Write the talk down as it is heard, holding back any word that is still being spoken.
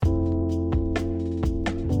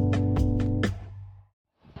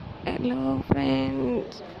Hello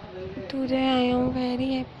friends. Today I am very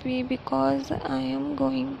happy because I am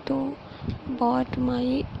going to bought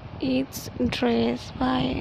my its dress. Bye.